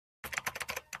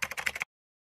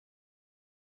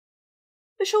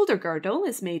The shoulder girdle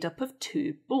is made up of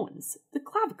two bones, the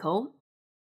clavicle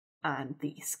and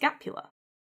the scapula.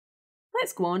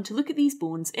 Let's go on to look at these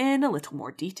bones in a little more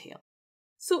detail.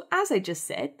 So as I just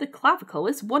said, the clavicle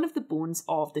is one of the bones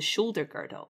of the shoulder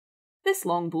girdle. This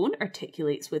long bone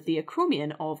articulates with the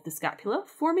acromion of the scapula,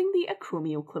 forming the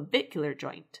acromioclavicular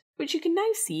joint, which you can now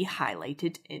see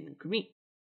highlighted in green.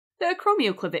 The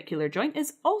acromioclavicular joint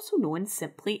is also known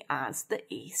simply as the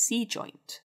AC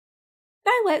joint.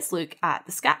 Now let's look at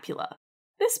the scapula.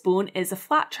 This bone is a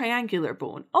flat triangular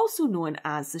bone, also known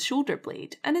as the shoulder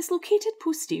blade, and is located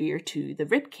posterior to the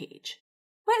rib cage.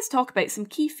 Let's talk about some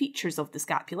key features of the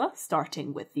scapula,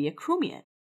 starting with the acromion.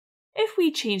 If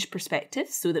we change perspective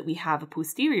so that we have a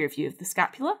posterior view of the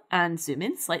scapula and zoom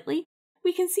in slightly,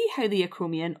 we can see how the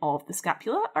acromion of the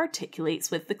scapula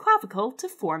articulates with the clavicle to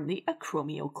form the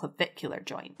acromioclavicular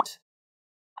joint.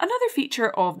 Another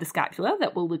feature of the scapula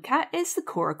that we'll look at is the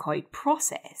coracoid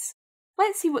process.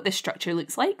 Let's see what this structure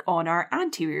looks like on our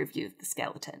anterior view of the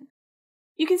skeleton.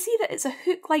 You can see that it's a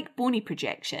hook-like bony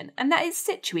projection and that it's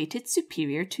situated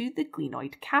superior to the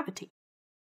glenoid cavity.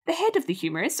 The head of the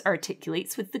humerus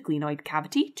articulates with the glenoid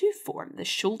cavity to form the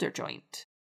shoulder joint.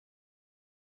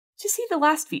 To see the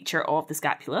last feature of the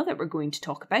scapula that we're going to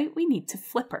talk about, we need to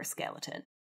flip our skeleton.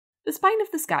 The spine of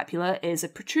the scapula is a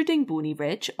protruding bony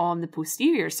ridge on the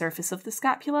posterior surface of the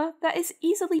scapula that is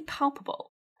easily palpable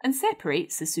and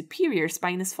separates the superior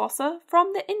spinous fossa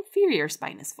from the inferior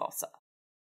spinous fossa.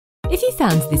 If you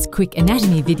found this quick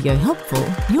anatomy video helpful,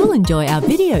 you'll enjoy our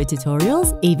video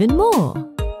tutorials even more.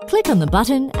 Click on the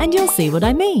button and you'll see what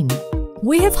I mean.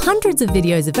 We have hundreds of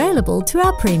videos available to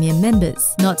our premium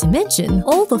members, not to mention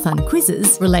all the fun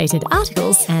quizzes, related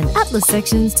articles and atlas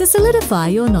sections to solidify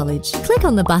your knowledge. Click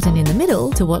on the button in the middle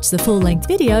to watch the full-length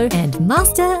video and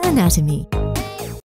master anatomy.